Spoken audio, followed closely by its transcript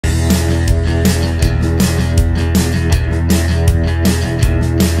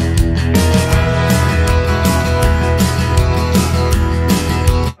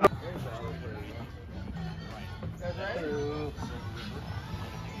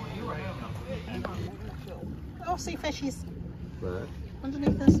Oh, see fishies. Right.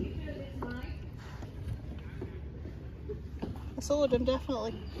 Underneath us. I saw them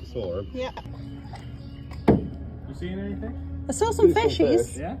definitely. Saw them? Yeah. You seeing anything? I saw some fishies.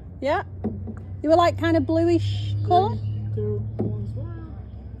 Fish. Yeah? Yeah. They were like kind of bluish colour. 3, 2, 1, swim.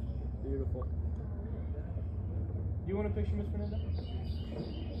 Beautiful. You want a picture, Miss Fernanda?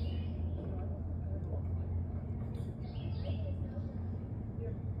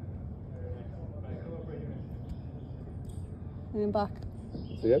 We're going back.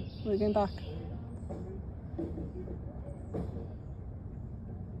 See it? We're going back.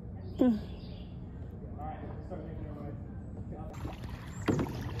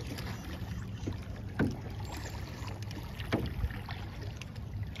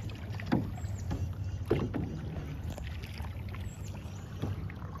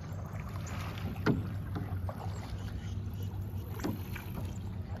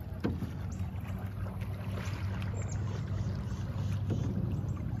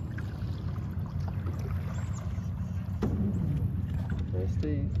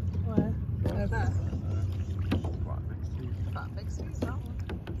 Steve. Where? Over there. Quite big Steve. That big Steve's that one.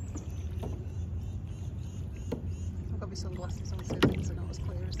 I've got my sunglasses on so things are not as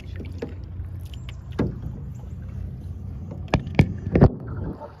clear as they should be.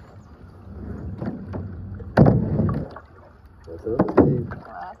 There's another Steve.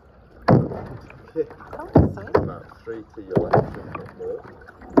 Where? Can't see. About 3 to your left and more.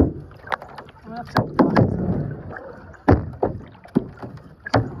 I'm going to have to take the glasses off.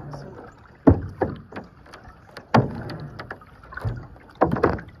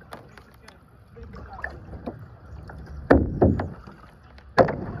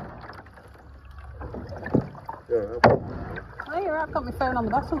 Oh, you're right, I've got my phone on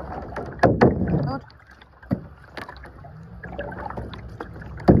the bottom. Good.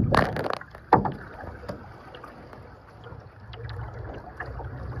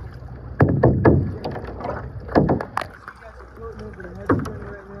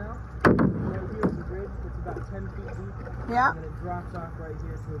 Yeah. And it drops off right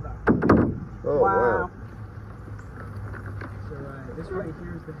here to about. Oh, Wow. So this right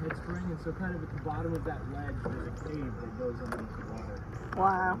here is the head spring, and so kind of at the bottom of that ledge, there's a cave that goes underneath the water.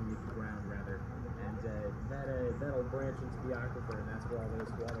 Wow. Underneath the ground, rather. And that'll branch into the aquifer, and that's where all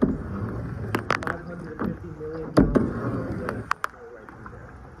this water 550 million gallons of water go right through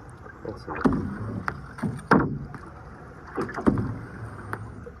there.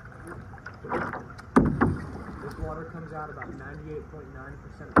 This water comes out about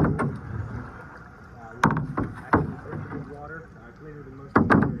 98.9% cool. Actually, drinkable water, cleaner than most of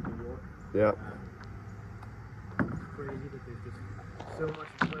the water in New York. Yeah. It's crazy that there's just so much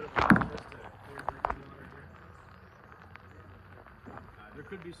incredible access to clear drinking water here. There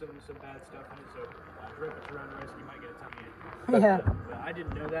could be some bad stuff in it, so drink at your own risk. You might get a tummy ache. Yeah. But I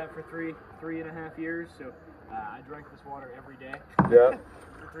didn't know that for three and a half years, so I drank this water every day. Yeah.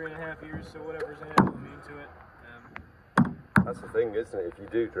 For 3.5 years, so whatever's in it, I'm into it. That's the thing, isn't it? If you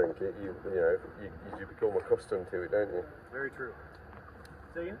do drink it, you become accustomed to it, don't you? Very true.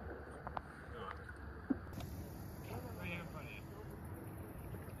 Say again? Right here in front of you.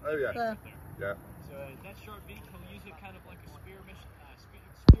 Oh yeah. There. Yeah. So that sharp beak, he'll use it kind of like a spear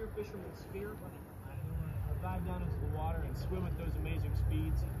fisherman's spear. He'll dive down into the water and swim at those amazing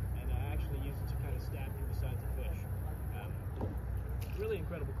speeds, and actually use it to kind of stab through the sides of fish. Really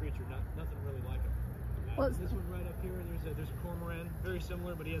incredible creature. Nothing really like him. This one right up here, there's a cormorant, very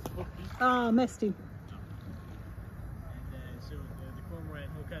similar, but he has a hook beak. Oh, missed him. And so the cormorant,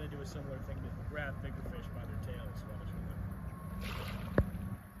 he'll kind of do a similar thing to grab bigger fish by their tail and swim with them.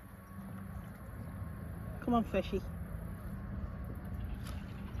 Come on, fishy.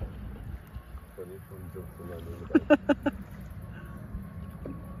 Funny when you jump from the boat.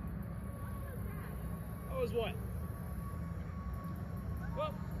 That was what?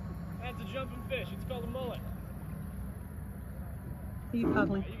 Well, that's a jumping fish. It's called a mullet. Are you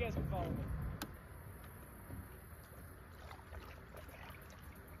paddling? You guys can follow me.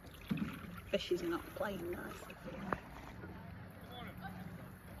 Fishies are not playing nicely.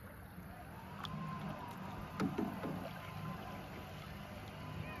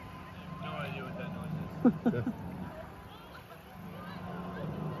 No idea what that noise is.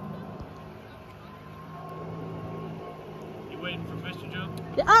 You waiting for fish to jump?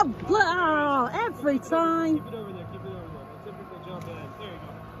 Yeah, oh, every time. Keep it over there. Keep it over there. They typically jump in. There you go.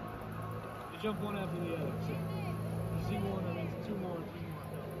 You jump one after the other. So you see one, that means two more.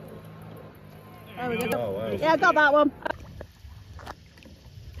 There we go. Oh, wow. Yeah, I got that one.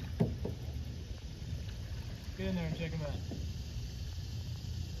 Get in there and check him out.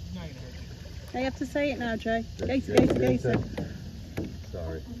 He's not gonna hurt you. I have to say it now, Joe. Gator, gator, gator.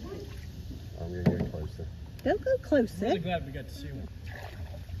 Sorry. I'm going to get closer. Don't go closer. I'm really glad we got to see one.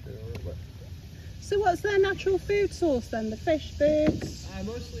 So what's their natural food source then? The fish, birds?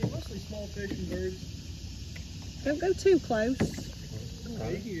 Mostly small fish and birds. Don't go too close.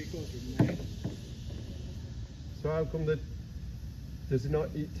 Okay. You can get closer than that. So how come does it not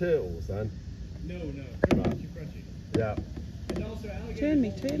eat turtles then? No. Turtles are too crunchy. Yeah. And also alligators Turn me.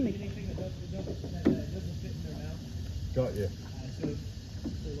 anything that doesn't fit in their mouth. Got you. So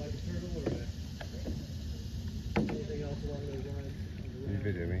like a turtle or anything else along those lines. You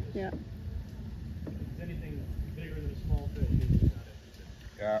video me? Yeah. If it's anything bigger than a small fish, it's not interested.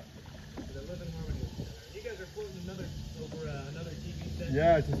 Yeah. So they live in harmony with each other. You guys are floating another TV set.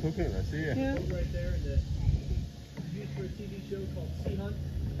 Yeah, just looking at that, see you? Yeah. Right there, and used for a TV show called Sea Hunt,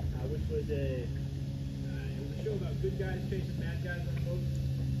 which was it was a show about good guys chasing bad guys on a boat,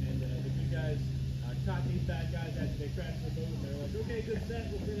 and the good guys caught these bad guys after they crashed the boat, and they were like, okay, good set,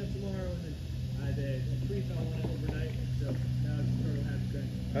 we'll clean up tomorrow, and then the tree fell on it overnight, so now it's a turtle happy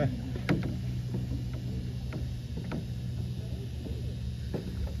day.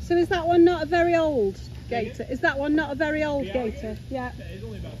 So is that one not a very old gator? Is that one not a very old The gator? alligator? Yeah. It's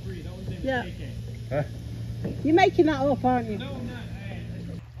only about 3. That one's named Yeah. KK. Huh? You're making that up, aren't you? No, I'm not.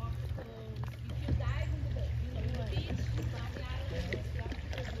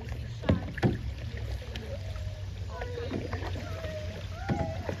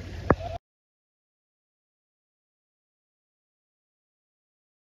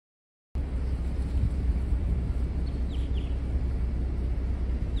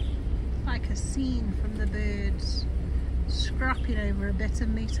 Like a scene from the birds scrapping over a bit of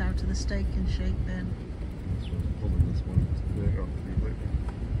meat out of the steak and shake bin.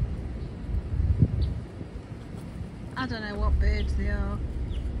 I don't know what birds they are.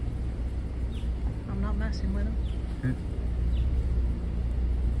 I'm not messing with them.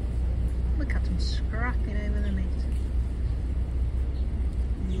 Look at them scrapping over the meat.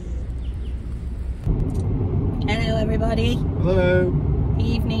 Hello everybody. Hello.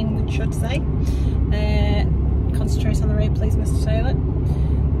 Evening, we should say. Concentrate on the road, please, Mr. Taylor.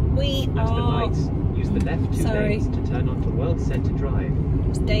 We As the are. lights, use the left 2 lanes to turn onto World Centre Drive.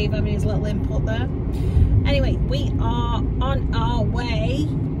 It's Dave having his little input there. Anyway, we are on our way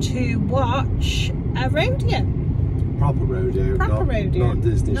to watch a rodeo. Proper rodeo. Proper rodeo. Not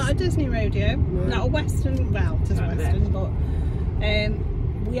Disney. Not a Disney rodeo. No. Not a Western. Well, it is Not Western, but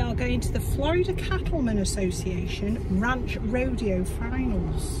we are going to the Florida Cattleman Association Ranch Rodeo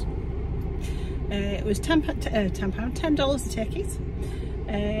Finals. It was $10 a ticket.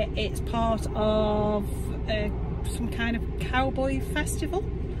 It's part of some kind of cowboy festival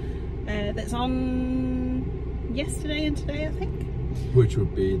that's on yesterday and today, I think. Which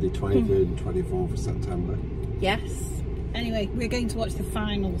would be the 23rd and 24th of September. Yes. Anyway, we're going to watch the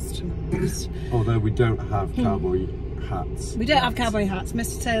finals tonight. Although we don't have cowboy hats. We don't have cowboy hats.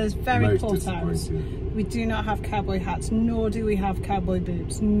 Mr. Taylor's very Most put out. disappointing. We do not have cowboy hats, nor do we have cowboy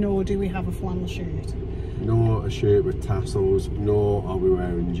boots, nor do we have a flannel shirt. Nor a shirt with tassels, nor are we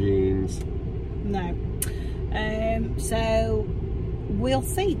wearing jeans. No. So we'll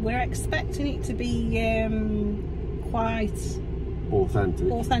see. We're expecting it to be quite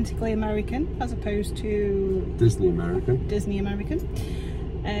authentically American as opposed to Disney American. Disney American.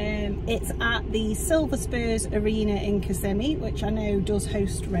 It's at the Silver Springs Arena in Kissimmee, which I know does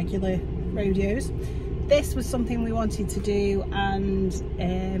host regular rodeos. This was something we wanted to do, and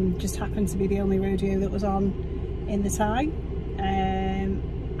just happened to be the only rodeo that was on in the time, and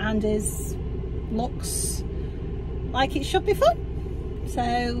looks like it should be fun.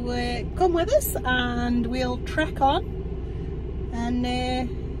 So come with us and we'll trek on, and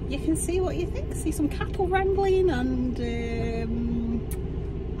you can see what you think. See some cattle wrangling, and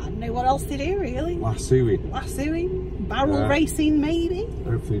I don't know what else to do really. Lassoing, barrel racing maybe.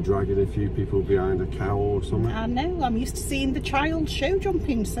 Hopefully dragging a few people behind a cow or something. I know, I'm used to seeing the child show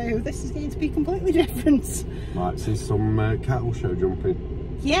jumping, so this is going to be completely different. Might see some cattle show jumping.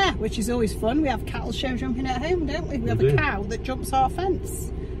 Yeah, which is always fun. We have cattle show jumping at home, don't we? We have a cow that jumps our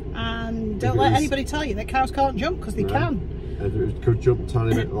fence. And don't let anybody tell you that cows can't jump, because they can. If it could jump a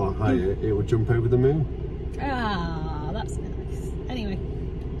tiny bit higher, it would jump over the moon. Ah, that's nice. Anyway,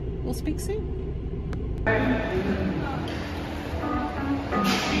 we'll speak soon.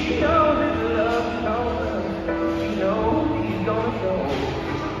 She knows his love's stronger. She knows he's gonna show.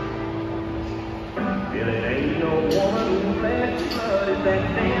 Well, it ain't no woman who's left blood. It's that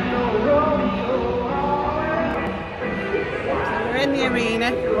damn no Rodeo. We're in the arena.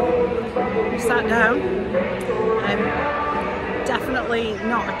 We sat down. Definitely definitely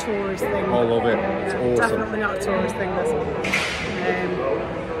not a tourist thing. I love it. It's awesome. Definitely not a tourist thing, this one.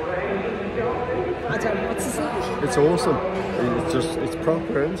 I don't know what to say. It's awesome. It's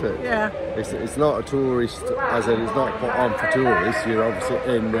proper, isn't it? Yeah. It's not a tourist, as in it's not put on for tourists. You're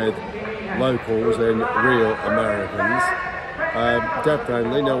obviously in with locals and real Americans. Dead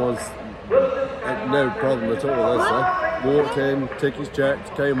friendly, no one's no problem at all, is there? Walked in, tickets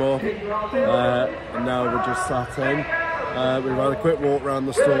checked, came off, and now we're just sat in. We've had a quick walk around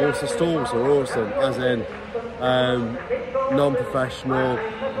the stalls. The stalls are awesome, as in non-professional,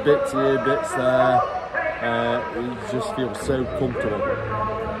 bits here, bits there. You just feel so comfortable.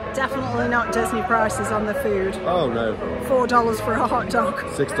 Definitely not Disney prices on the food. Oh no. $4 for a hot dog.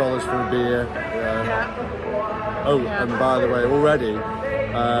 $6 for a beer. Yeah. Oh, and by the way, already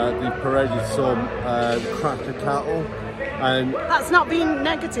they've paraded some cracker cattle, and That's not being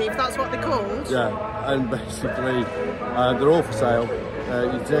negative, that's what they're called. yeah, and basically they're all for sale.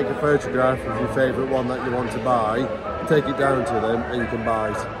 You take a photograph of your favourite one that you want to buy, take it down to them, and you can buy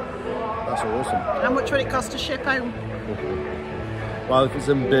it. That's awesome. How much would it cost to ship home? Well, if it's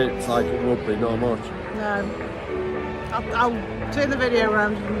in bits like it would be, not much. No. I'll turn the video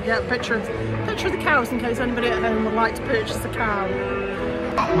around and get a picture of the cows in case anybody at home would like to purchase a cow.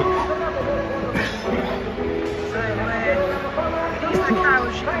 So these are the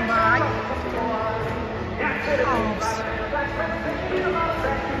cows you can buy. Calves. You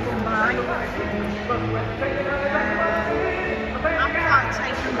can buy. I'm quite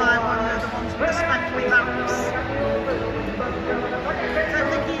taken by one of the ones with the speckly backs. I don't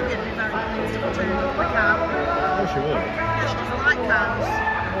think you'd be very pleased if I turned up a cow. Oh, she would. Yeah, she doesn't like cows.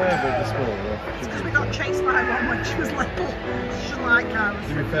 Yeah, but the small one. It's because we got chased by one when she was little. She doesn't like cows.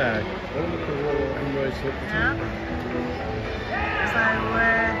 To be fair, don't look at what I'm racing up Yeah. So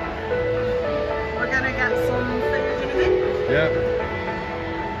we're going to get some food in a bit. Yeah.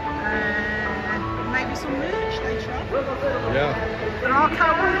 Maybe some merch later on. Yeah. There are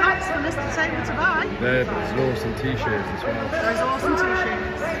cowboy hats for Mr. Taylor to buy. There's awesome t-shirts as well. There's awesome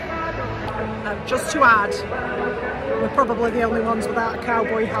t-shirts. Just to add, we're probably the only ones without a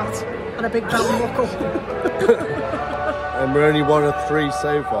cowboy hat and a big belt buckle. And we're only one of 3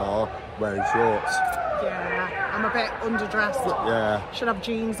 so far wearing shorts. Yeah, I'm a bit underdressed. Yeah. Should have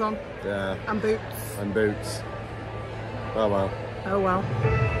jeans on. Yeah. And boots. And boots. Oh well. Oh well.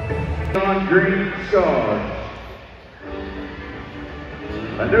 On green scars.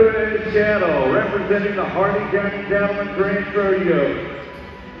 A new age cattle representing the Hardy County Cattleman Ranch Rodeo.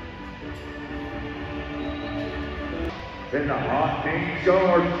 In the hot pink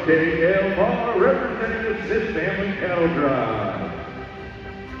scars, KL Bar representing the Smith Family Cattle Drive.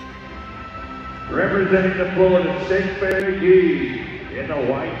 Representing the Florida State Fair Geese. In the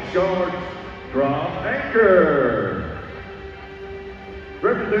white scars, from Anchor.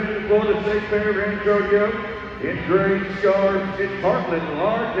 Representing the Florida State Fair Ranch Rodeo, in gray scars, it's Heartland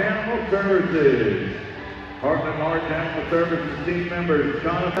Large Animal Services. Heartland Large Animal Services team members,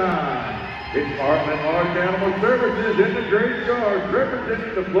 Jonathan. It's Heartland Large Animal Services in the gray scars,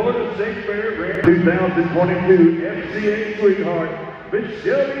 representing the Florida State Fair Ranch 2022 FCA Sweetheart, Miss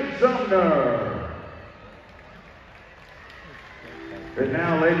Shelby Sumner. And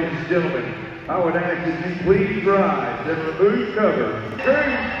now, ladies and gentlemen, I would ask that you please rise and remove cover. Drew,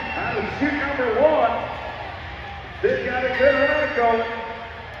 out of chute number 1. They've got a good run going.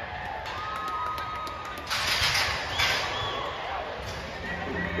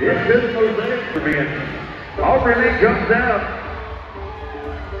 It's this mosaic for being. Aubrey Lee comes out.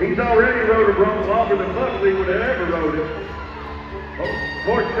 He's already rode a bronco longer than Buckley would have ever rode it.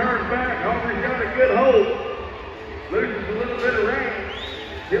 Horse turns back. Aubrey's got a good hold. Loses a little bit of range.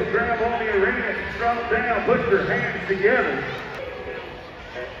 He'll grab on the arena and drop down. Put your hands together.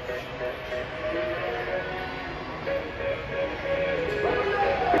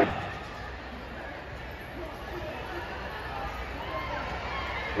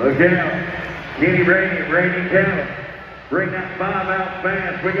 Look out. Kenny Rainey Cattle. Bring that 5 out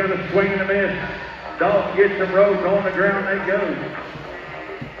fast. We got a swing and a miss. Dalton gets some ropes on the ground. They go.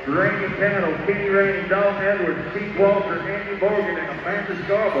 Rainey Cattle, Kenny Rainey, Dalton Edwards, Keith Walker, Andy Morgan, and Amanda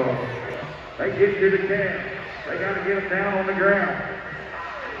Scarborough. They get to the camp. They got to get them down on the ground.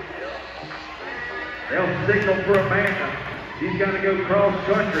 They'll signal for Amanda. She's got to go cross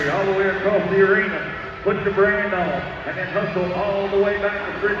country all the way across the arena. Put the brand on, and then hustle all the way back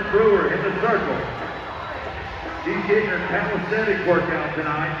to Fritz Brewer in the circle. She's getting her calisthenics workout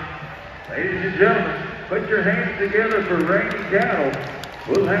tonight. Ladies and gentlemen, put your hands together for Rainey Cattle.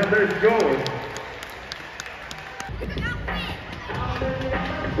 We'll have their scores.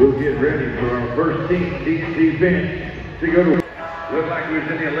 We'll get ready for our first team event to go to Looked like we was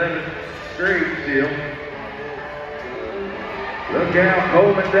in the 11th grade still. Look out,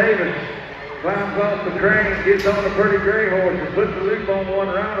 Coleman Davis climbs off the crane, gets on a pretty gray horse and puts the loop on one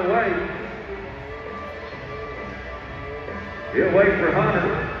right away. He'll wait for Hunter.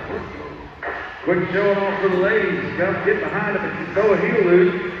 Quick showing off for the ladies. Got to get behind him and throw a heel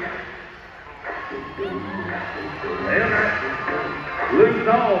loop. And looped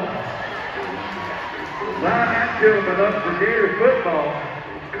off. Line that gentleman up for Gator football.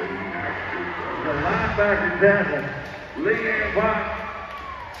 The linebacker tackle, Lee and White.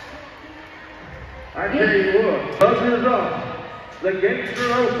 I tell you what, buzzers off. The gates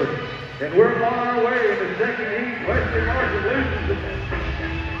are open. And we're on our way in the second heat. Western Market loses it.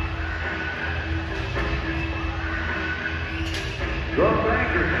 Drop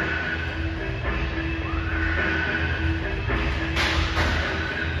anchor.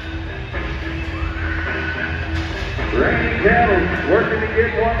 Randy Cattle working to get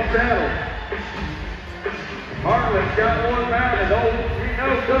one saddle. Hartlett's got one mounted. We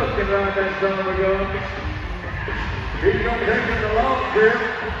know Duff can ride that son of a gun. He's going to take him the long trip.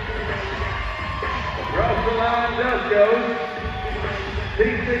 Across the line, Duff goes.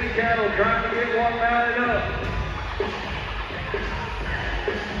 TC Cattle trying to get one mounted up.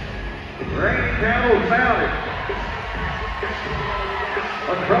 Randy Cattle's mounted.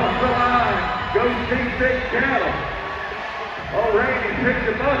 Across the line goes TC Cattle. Oh, Randy picked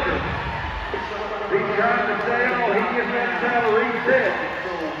the bucker. He's trying to stay on. He gets that saddle reset.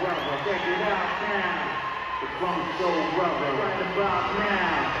 Check it out now. The funk soul rubber. Right about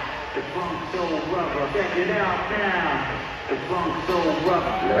now. The funk soul rubber. Check it out now. The funk soul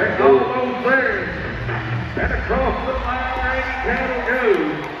rubber. They're almost there. And across the line, Randy Cattle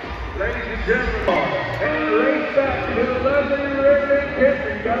goes. Ladies and gentlemen, and the race back to the lovely Red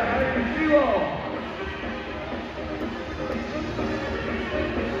Kitchen. Got to have your shoe on.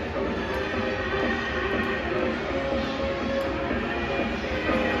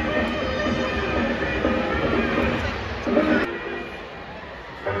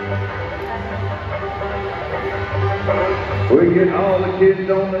 We get all the kids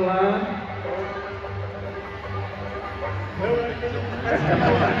on the line.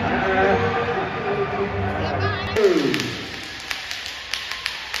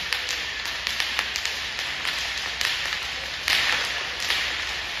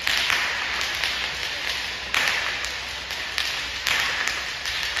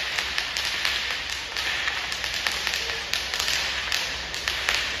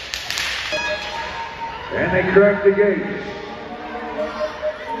 And they crack the gates.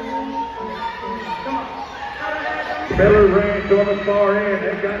 Miller Ranch on the far end,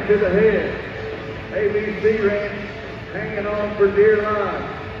 they got to the head. ABC Ranch hanging on for dear life.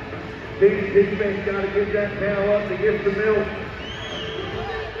 TC's got to get that panel up to get the milk.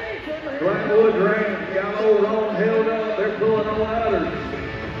 Blackwood Ranch got old Ron held up. They're pulling on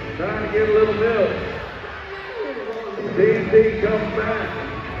ladders, trying to get a little milk. TC comes back.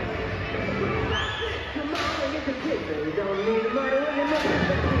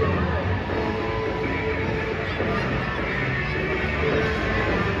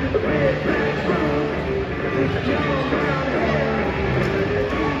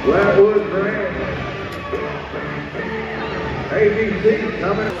 Blackwood Ranch. ABC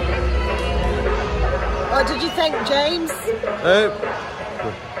coming. What did you think, James?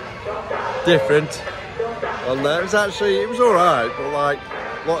 Different on there. It was alright, but like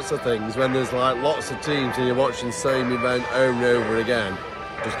lots of things, when there's like lots of teams and you're watching the same event over and over again,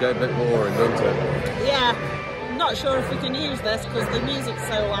 just get a bit boring, doesn't it? Yeah, I'm not sure if we can use this because the music's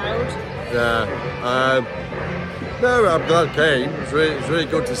so loud. Yeah, no, I'm glad I came. It's really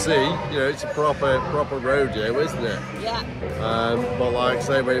good to see. You know, it's a proper rodeo, isn't it? Yeah. But like I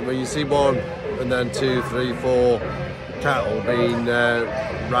say, when you see one and then 2, 3, 4 cattle being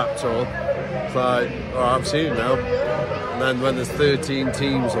wrapped up, it's like, oh, I've seen it now. And then when there's 13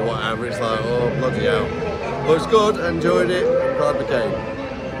 teams or whatever, it's like, oh, bloody hell. But it's good, I enjoyed it, I'm glad we came.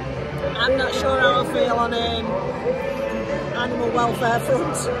 I'm not sure how I feel on animal welfare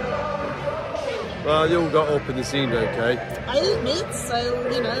front. Well, you all got up and they seemed okay. I eat meat, so,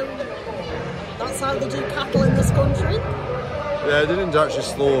 you know, that's how they do cattle in this country. Yeah, they didn't actually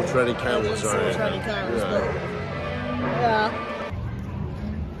slaughter any cows or anything. Slaughter any cows, but, yeah.